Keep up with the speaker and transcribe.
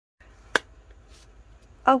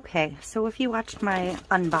Okay, so if you watched my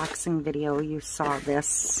unboxing video, you saw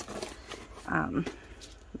this.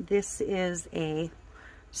 This is a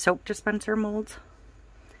soap dispenser mold.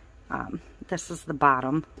 This is the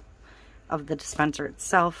bottom of the dispenser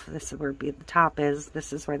itself. This is where the top is.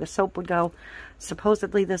 This is where the soap would go.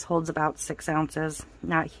 Supposedly this holds about 6 ounces.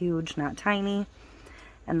 Not huge, not tiny.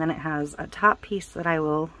 And then it has a top piece that I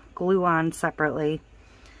will glue on separately.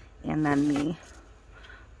 And then the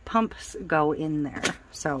pumps go in there.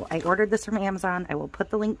 So I ordered this from Amazon. I will put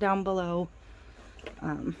the link down below.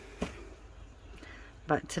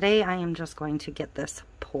 But today I am just going to get this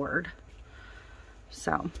poured.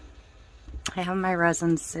 So I have my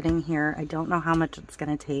resin sitting here. I don't know how much it's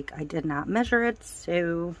going to take. I did not measure it,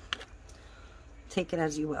 so take it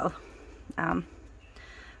as you will. But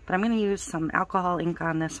I'm going to use some alcohol ink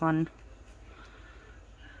on this one.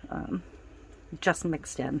 Just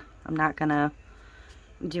mixed in. I'm not going to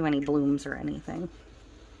do any blooms or anything.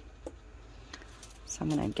 So I'm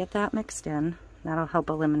going to get that mixed in. That'll help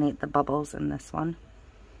eliminate the bubbles in this one.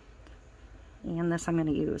 And this I'm going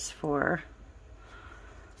to use for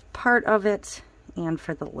part of it and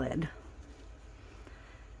for the lid.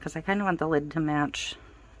 Because I kind of want the lid to match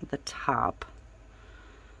the top.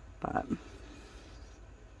 But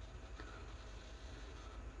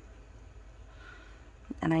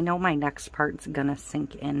and I know my next part's gonna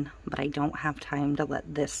sink in, but I don't have time to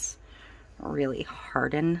let this really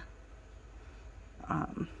harden.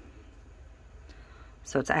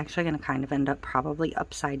 So it's actually gonna kind of end up probably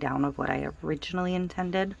upside down of what I originally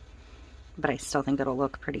intended, but I still think it'll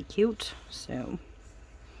look pretty cute, so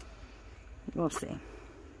we'll see.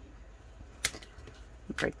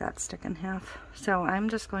 Break that stick in half. So I'm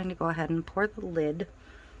just going to go ahead and pour the lid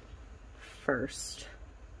first,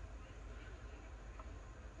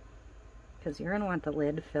 because you're going to want the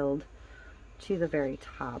lid filled to the very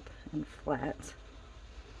top and flat.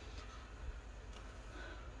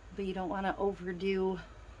 But you don't want to overdo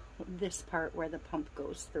this part where the pump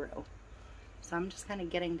goes through. So I'm just kind of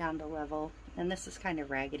getting down to level. And this is kind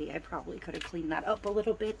of raggedy. I probably could have cleaned that up a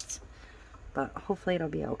little bit, but hopefully it'll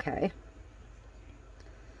be okay.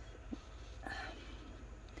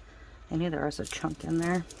 I knew there was a chunk in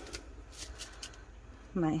there.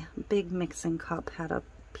 My big mixing cup had a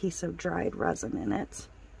piece of dried resin in it,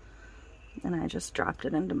 and I just dropped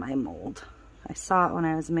it into my mold. I saw it when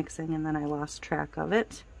I was mixing and then I lost track of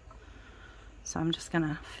it. So I'm just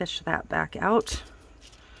gonna fish that back out.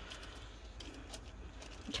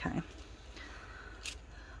 Okay.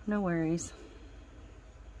 No worries.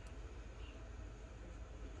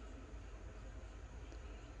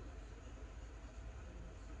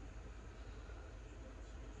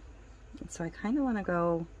 So I kind of want to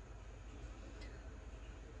go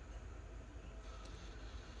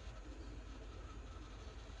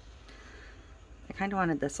I kind of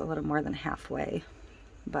wanted this a little more than halfway,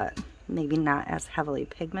 but maybe not as heavily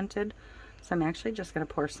pigmented. So I'm actually just going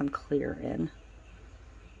to pour some clear in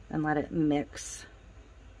and let it mix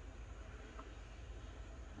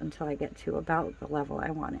until I get to about the level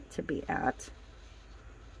I want it to be at.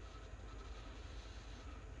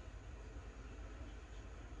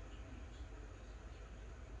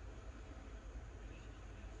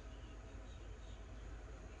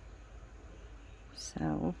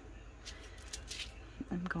 So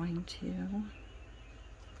I'm going to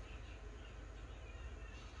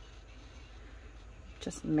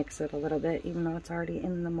just mix it a little bit, even though it's already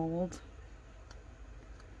in the mold.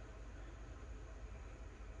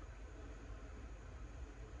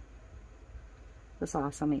 This will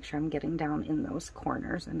also make sure I'm getting down in those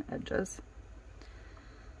corners and edges.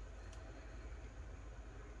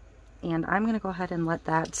 And I'm going to go ahead and let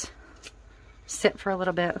that sit for a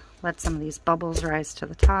little bit, let some of these bubbles rise to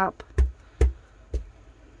the top,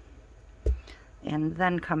 and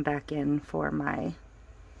then come back in for my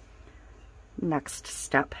next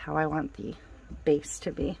step, how I want the base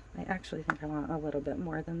to be. I actually think I want a little bit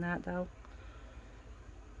more than that though.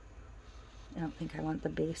 I don't think I want the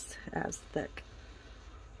base as thick.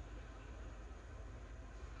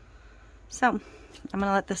 So I'm going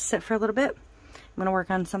to let this sit for a little bit. I'm going to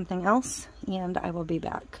work on something else and I will be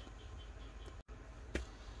back.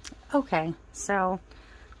 Okay, so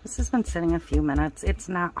this has been sitting a few minutes. It's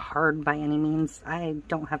not hard by any means. I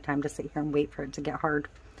don't have time to sit here and wait for it to get hard.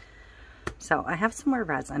 So I have some more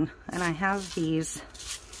resin, and I have these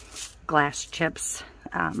glass chips.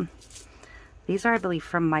 These are, I believe,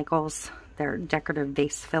 from Michael's. They're decorative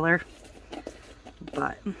vase filler,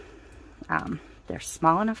 but they're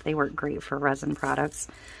small enough. They work great for resin products.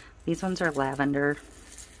 These ones are lavender.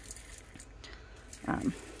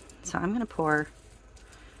 So I'm going to pour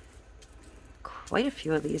quite a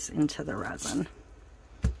few of these into the resin.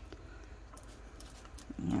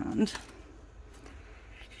 and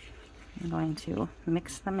I'm going to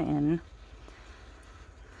mix them in.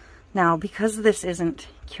 Now, because this isn't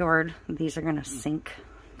cured, these are going to sink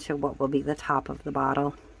to what will be the top of the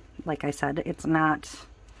bottle. Like I said, it's not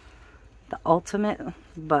the ultimate,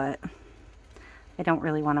 but I don't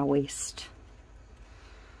really want to waste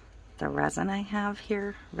the resin I have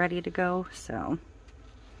here ready to go, so.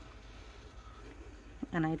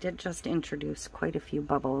 And I did just introduce quite a few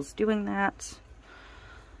bubbles doing that,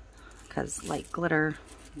 because like glitter,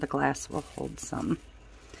 the glass will hold some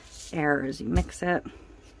air as you mix it,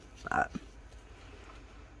 but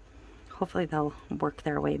hopefully they'll work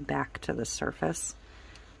their way back to the surface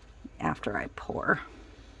after I pour.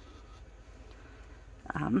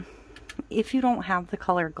 If you don't have the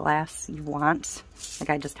color glass you want, like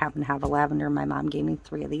I just happen to have a lavender, my mom gave me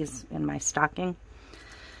 3 of these in my stocking,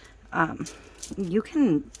 you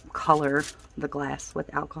can color the glass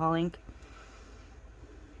with alcohol ink.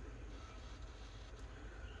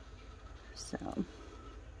 So I'm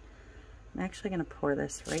actually going to pour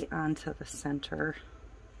this right onto the center,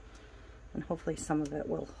 and hopefully some of it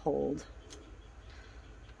will hold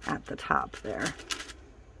at the top there.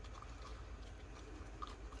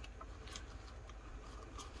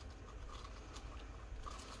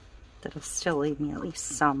 That'll still leave me at least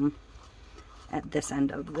some at this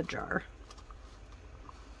end of the jar.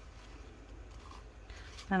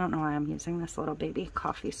 I don't know why I'm using this little baby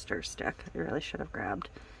coffee stir stick. I really should have grabbed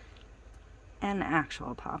an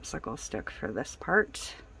actual popsicle stick for this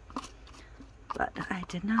part, but I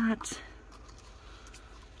did not.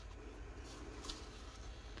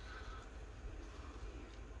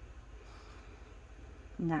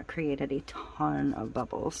 And that created a ton of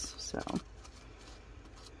bubbles, so.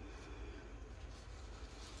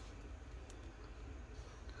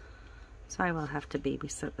 So I will have to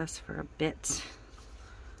babysit this for a bit.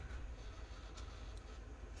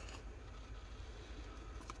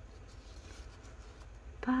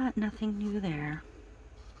 But nothing new there.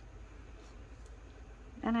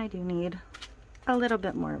 And I do need a little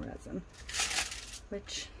bit more resin,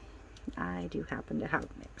 which I do happen to have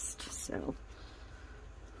mixed. So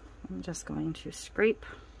I'm just going to scrape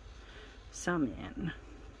some in.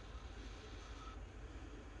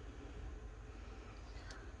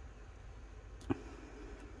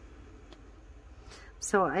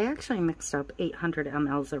 So I actually mixed up 800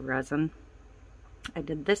 mLs of resin. I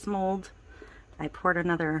did this mold, I poured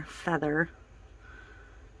another feather,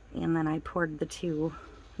 and then I poured the 2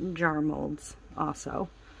 jar molds also.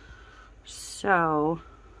 So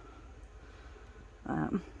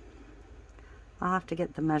I'll have to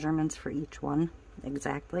get the measurements for each one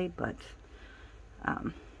exactly, but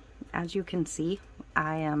as you can see,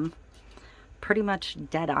 I am pretty much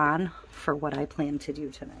dead on for what I plan to do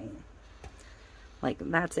tonight. Like,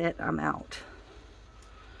 that's it, I'm out.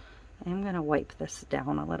 I'm gonna wipe this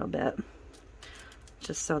down a little bit,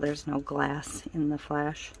 just so there's no glass in the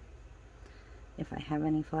flash, if I have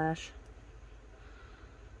any flash.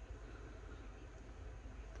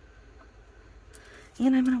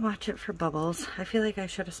 And I'm gonna watch it for bubbles. I feel like I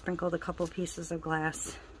should have sprinkled a couple pieces of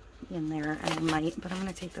glass in there, and I might, but I'm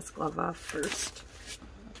gonna take this glove off first.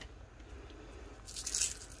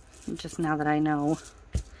 Just now that I know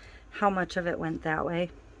how much of it went that way,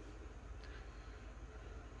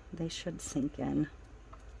 they should sink in,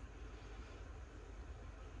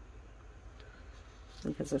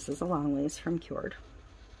 because this is a long ways from cured.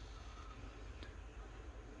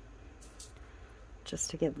 Just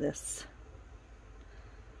to give this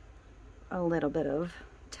a little bit of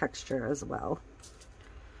texture as well,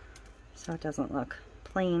 so it doesn't look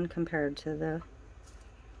plain compared to the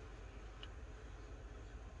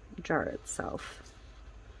jar itself.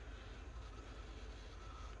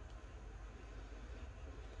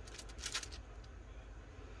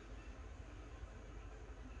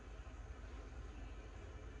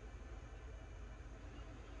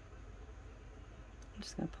 I'm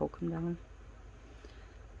just going to poke them down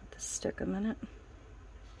with the stick a minute.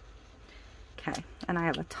 Okay, and I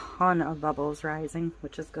have a ton of bubbles rising,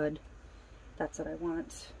 which is good. That's what I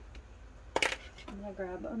want. I'm going to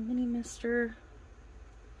grab a mini mister.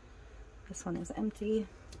 This one is empty.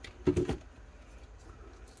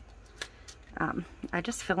 I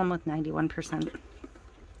just fill them with 91%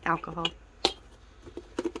 alcohol.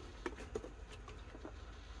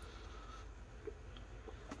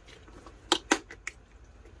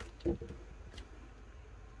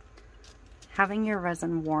 Having your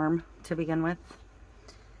resin warm to begin with,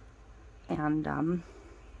 and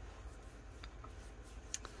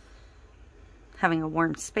having a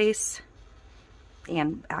warm space,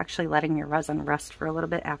 and actually letting your resin rest for a little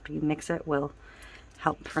bit after you mix it will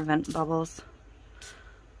help prevent bubbles.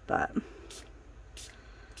 but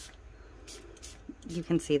you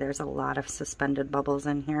can see there's a lot of suspended bubbles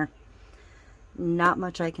in here. Not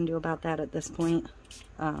much I can do about that at this point.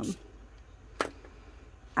 I'm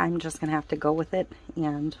just gonna have to go with it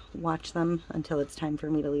and watch them until it's time for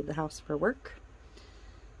me to leave the house for work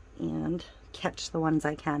and catch the ones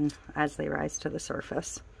I can as they rise to the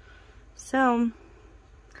surface. So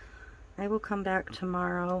I will come back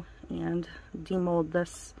tomorrow and demold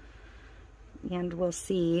this, and we'll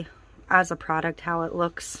see as a product how it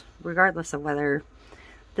looks, regardless of whether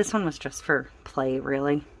this one was just for play,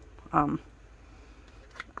 really. I'll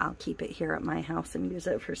keep it here at my house and use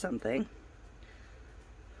it for something.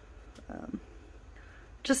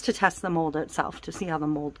 Just to test the mold itself, to see how the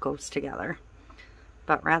mold goes together.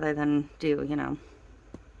 But rather than do, you know,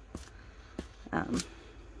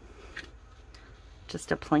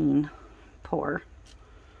 just a plain pour.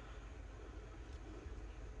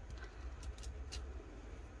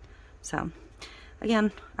 So,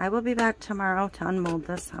 again, I will be back tomorrow to unmold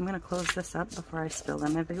this. I'm going to close this up before I spill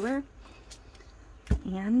them everywhere.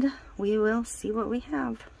 And we will see what we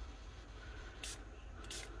have.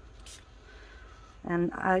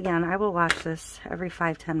 And again, I will watch this every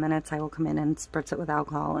 5-10 minutes. I will come in and spritz it with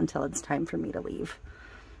alcohol until it's time for me to leave.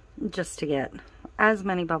 Just to get as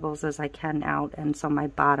many bubbles as I can out, and so my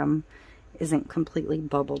bottom isn't completely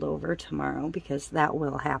bubbled over tomorrow, because that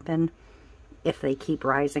will happen if they keep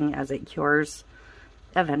rising as it cures.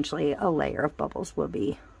 Eventually a layer of bubbles will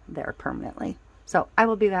be there permanently. So I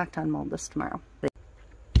will be back to unmold this tomorrow.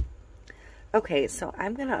 Okay, so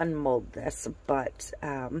I'm going to unmold this, but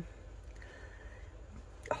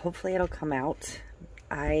hopefully it'll come out.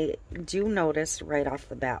 I do notice right off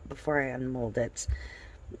the bat before I unmold it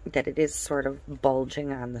that it is sort of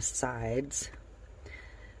bulging on the sides,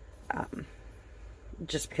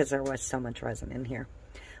 just because there was so much resin in here.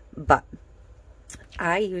 But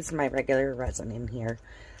I use my regular resin in here.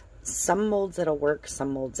 Some molds it'll work,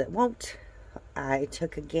 some molds it won't. I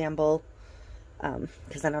took a gamble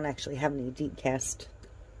because I don't actually have any deep cast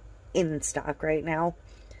in stock right now.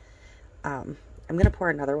 I'm going to pour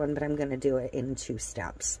another one, but I'm going to do it in 2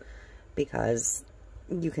 steps because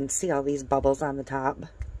you can see all these bubbles on the top.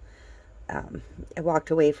 I walked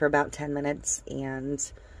away for about 10 minutes,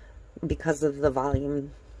 and because of the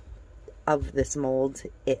volume of this mold,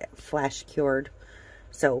 it flash cured.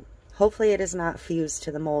 So hopefully it is not fused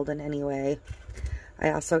to the mold in any way. I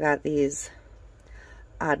also got these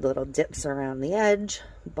odd little dips around the edge,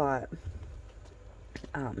 but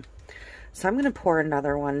so I'm going to pour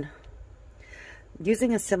another one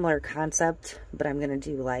using a similar concept, but I'm going to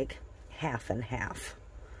do like half and half.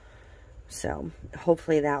 So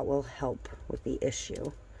hopefully that will help with the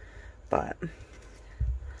issue. But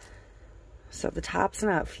so the top's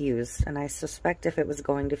not fused, and I suspect if it was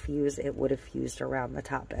going to fuse, it would have fused around the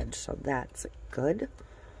top edge, so that's good.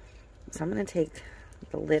 So I'm going to take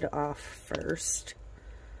the lid off first.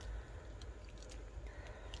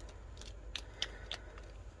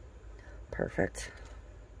 Perfect.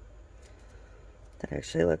 That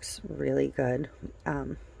actually looks really good.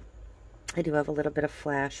 I do have a little bit of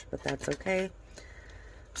flash, but that's okay.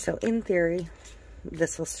 So in theory,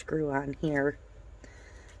 this will screw on here,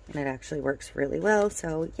 and it actually works really well,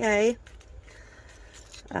 so yay.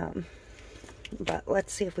 But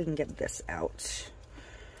let's see if we can get this out.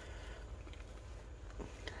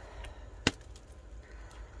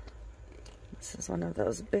 This is one of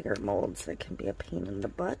those bigger molds that can be a pain in the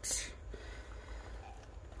butt.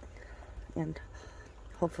 And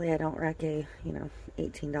hopefully I don't wreck a, you know,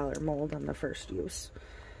 $18 mold on the first use.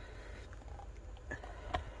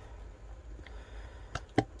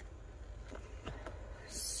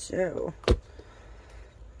 So,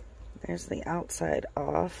 there's the outside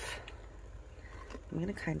off. I'm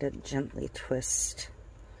going to kind of gently twist.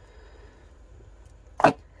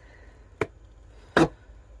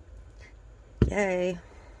 Yay.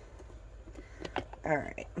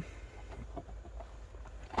 Alright.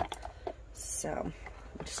 So,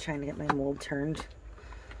 I'm just trying to get my mold turned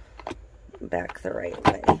back the right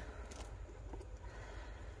way.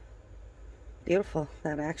 Beautiful.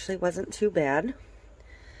 That actually wasn't too bad.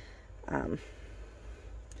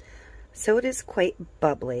 So it is quite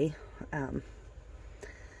bubbly. I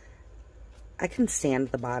can sand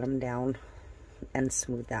the bottom down and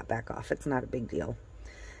smooth that back off. It's not a big deal.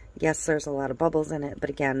 Yes, there's a lot of bubbles in it,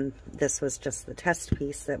 but again, this was just the test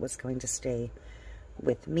piece that was going to stay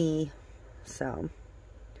with me. So,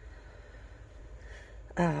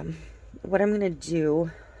 what I'm going to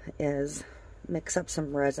do is mix up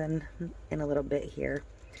some resin in a little bit here.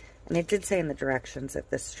 And it did say in the directions if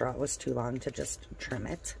this straw was too long to just trim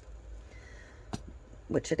it,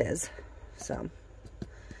 which it is. So,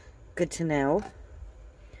 good to know.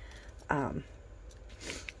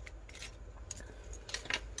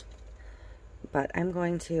 But I'm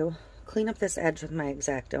going to clean up this edge with my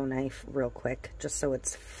X-Acto knife real quick, just so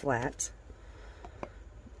it's flat.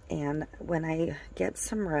 And when I get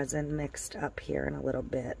some resin mixed up here in a little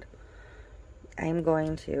bit, I'm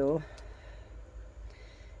going to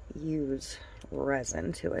use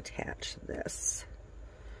resin to attach this.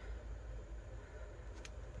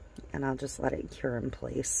 And I'll just let it cure in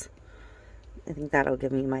place. I think that'll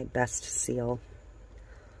give me my best seal.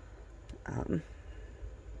 I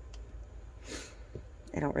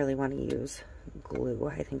don't really want to use glue.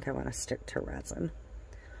 I think I want to stick to resin.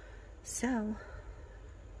 So,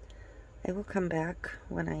 I will come back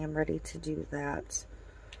when I am ready to do that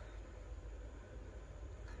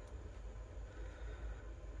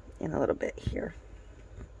in a little bit here.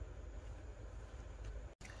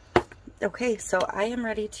 Okay, so I am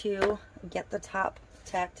ready to get the top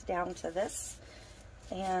tacked down to this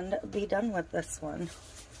and be done with this one.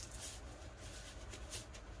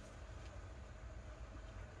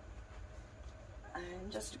 I'm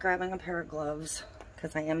just grabbing a pair of gloves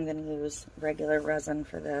because I am going to use regular resin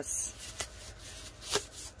for this.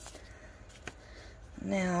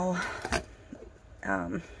 Now,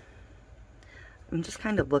 I'm just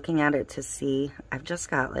kind of looking at it to see. I've just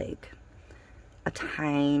got like a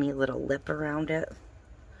tiny little lip around it.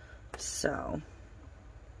 So,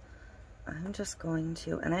 I'm just going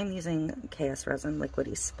to, and I'm using KS Resin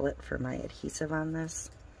Liquidy Split for my adhesive on this.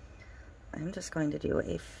 I'm just going to do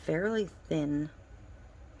a fairly thin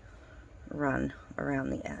run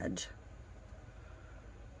around the edge.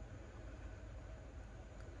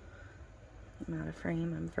 I'm out of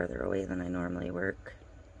frame. I'm further away than I normally work.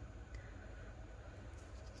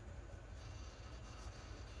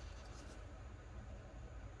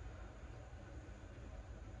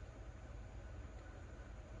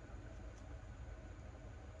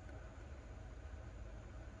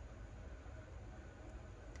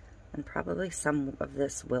 And probably some of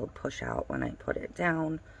this will push out when I put it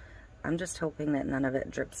down. I'm just hoping that none of it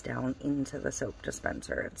drips down into the soap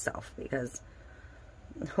dispenser itself, because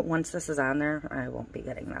once this is on there, I won't be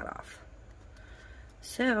getting that off.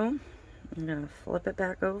 So, I'm going to flip it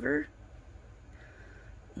back over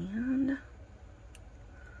and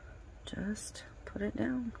just put it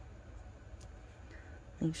down.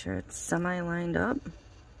 Make sure it's semi-lined up.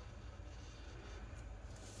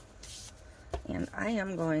 And I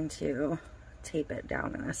am going to tape it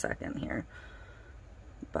down in a second here.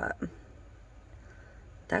 But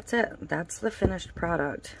that's it. That's the finished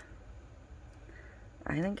product.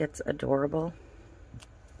 I think it's adorable.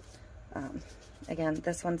 Again,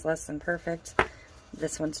 this one's less than perfect.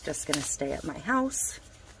 This one's just going to stay at my house.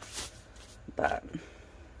 But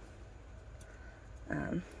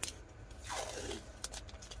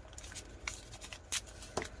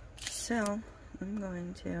so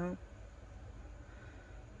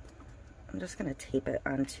I'm just going to tape it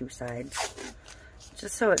on two sides,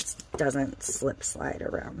 just so it doesn't slip slide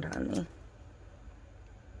around on me.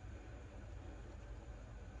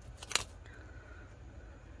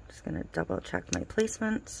 Just going to double check my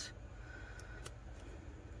placement.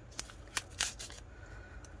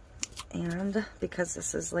 And because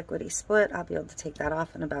this is liquidy split, I'll be able to take that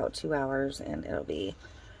off in about 2 hours and it'll be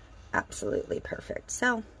absolutely perfect.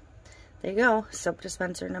 So there you go, soap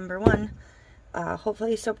dispenser number 1.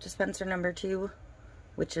 Hopefully soap dispenser number 2,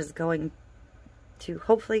 which is going to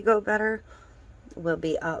hopefully go better, will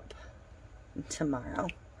be up tomorrow.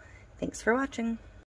 Thanks for watching.